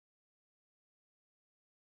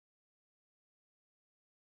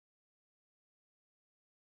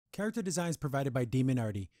Character designs provided by Demon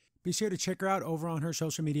Artie. Be sure to check her out over on her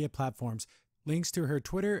social media platforms. Links to her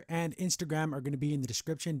Twitter and Instagram are going to be in the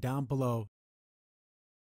description down below.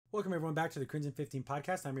 Welcome everyone back to the Crimson 15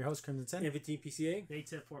 podcast. I'm your host, Crimson Sen. 15 PCA.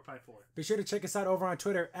 87454. Be sure to check us out over on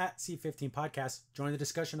Twitter at C15 Podcast. Join the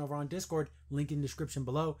discussion over on Discord, link in the description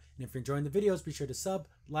below. And if you're enjoying the videos, be sure to sub,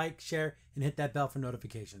 like, share, and hit that bell for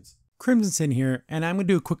notifications. Crimson Sen here, and I'm going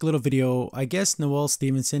to do a quick little video. I guess Noelle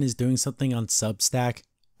Stevenson is doing something on Substack.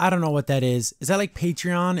 I don't know what that is. Is that like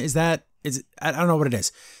Patreon? I don't know what it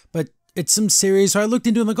is, but it's some series. So I looked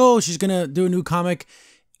into it, like, oh, she's going to do a new comic.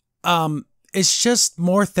 It's just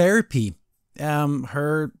more therapy.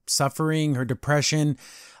 Her suffering, her depression.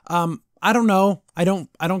 I don't know. I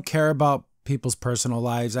don't care about people's personal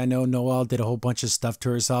lives. I know Noelle did a whole bunch of stuff to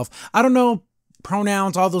herself. I don't know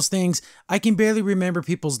pronouns, all those things. I can barely remember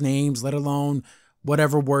people's names, let alone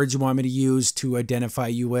whatever words you want me to use to identify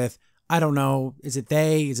you with. I don't know. Is it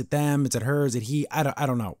they? Is it them? Is it her? Is it he? I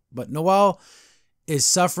don't know. But Noelle is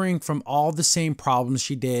suffering from all the same problems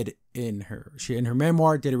she did in her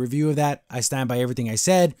memoir. Did a review of that. I stand by everything I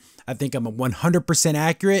said. I think I'm 100%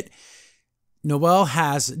 accurate. Noelle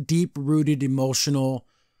has deep-rooted emotional,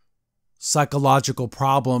 psychological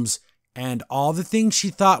problems, and all the things she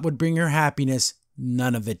thought would bring her happiness,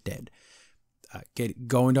 none of it did.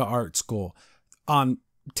 Going to art school, on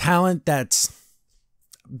talent that's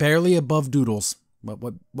barely above doodles.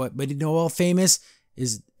 What made Noelle famous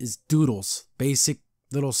is doodles, basic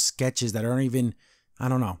little sketches that aren't even, I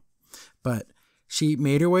don't know. But she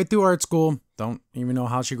made her way through art school. Don't even know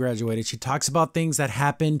how she graduated. She talks about things that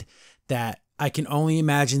happened that I can only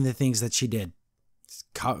imagine the things that she did.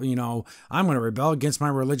 You know, I'm going to rebel against my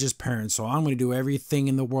religious parents, so I'm going to do everything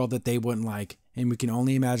in the world that they wouldn't like. And we can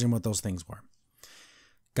only imagine what those things were.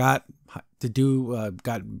 Got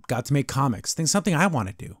to make comics. Think something I want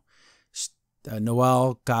to do.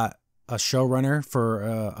 Noelle got a showrunner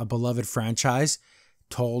for a beloved franchise.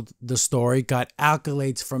 Told the story, got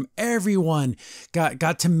accolades from everyone,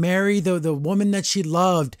 got to marry the woman that she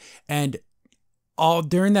loved, and all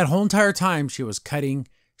during that whole entire time she was cutting,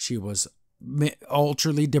 she was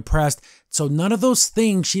ultraly depressed. So none of those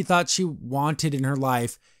things she thought she wanted in her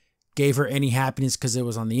life gave her any happiness, because it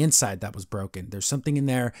was on the inside that was broken. There's something in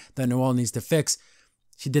there that Noelle needs to fix.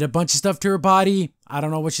 She did a bunch of stuff to her body. I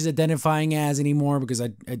don't know what she's identifying as anymore, because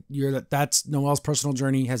that's Noelle's personal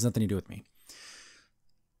journey, has nothing to do with me.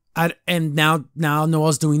 And now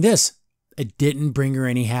Noelle's doing this. It didn't bring her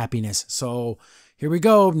any happiness. So here we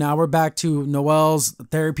go. Now we're back to Noelle's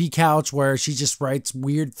therapy couch, where she just writes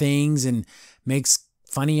weird things and makes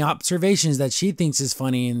funny observations that she thinks is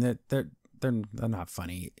funny, and that they're not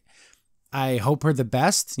funny. I hope her the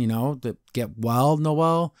best, you know, to get well,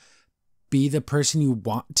 Noelle. Be the person you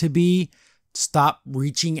want to be. Stop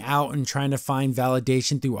reaching out and trying to find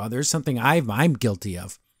validation through others. Something I'm guilty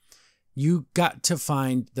of. You got to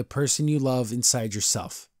find the person you love inside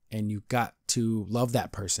yourself, and you got to love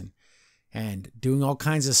that person. And doing all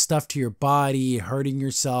kinds of stuff to your body, hurting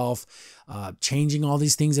yourself, changing all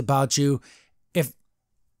these things about you.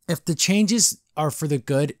 If the changes are for the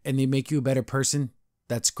good and they make you a better person,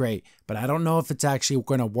 that's great. But I don't know if it's actually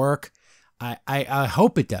going to work. I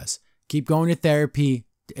hope it does. Keep going to therapy.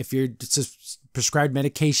 If you're prescribed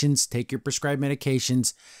medications, take your prescribed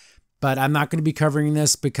medications. But I'm not going to be covering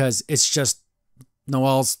this because it's just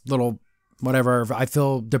Noelle's little whatever. I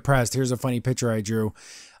feel depressed. Here's a funny picture I drew.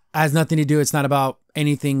 It has nothing to do. It's not about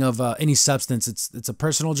anything of any substance. It's a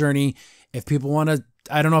personal journey. If people want to,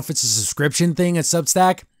 I don't know if it's a subscription thing at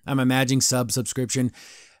Substack. I'm imagining subscription.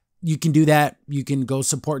 You can do that. You can go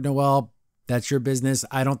support Noelle. That's your business.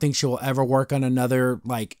 I don't think she will ever work on another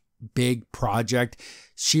like big project.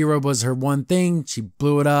 She-Ra was her one thing. She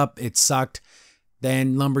blew it up. It sucked.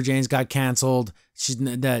 Then Lumberjanes got canceled.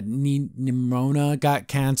 Nimona got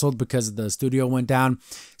canceled because the studio went down.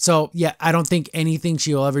 So yeah, I don't think anything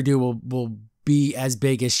she'll ever do will be as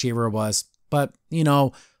big as She-Ra was. But you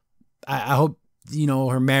know, I hope you know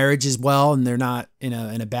her marriage is well and they're not in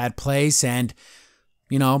a bad place. And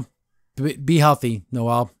you know, be healthy,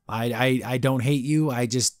 Noelle. I don't hate you. I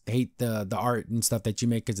just hate the art and stuff that you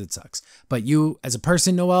make because it sucks. But you as a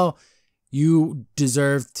person, Noelle, you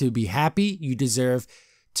deserve to be happy. You deserve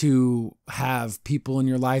to have people in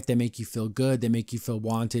your life that make you feel good, that make you feel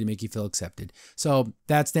wanted, make you feel accepted. So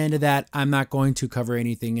that's the end of that. I'm not going to cover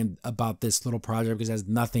anything about this little project because it has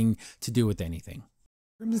nothing to do with anything.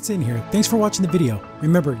 Crimson Sen here. Thanks for watching the video.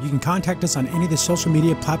 Remember, you can contact us on any of the social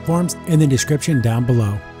media platforms in the description down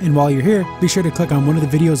below. And while you're here, be sure to click on one of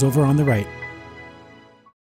the videos over on the right.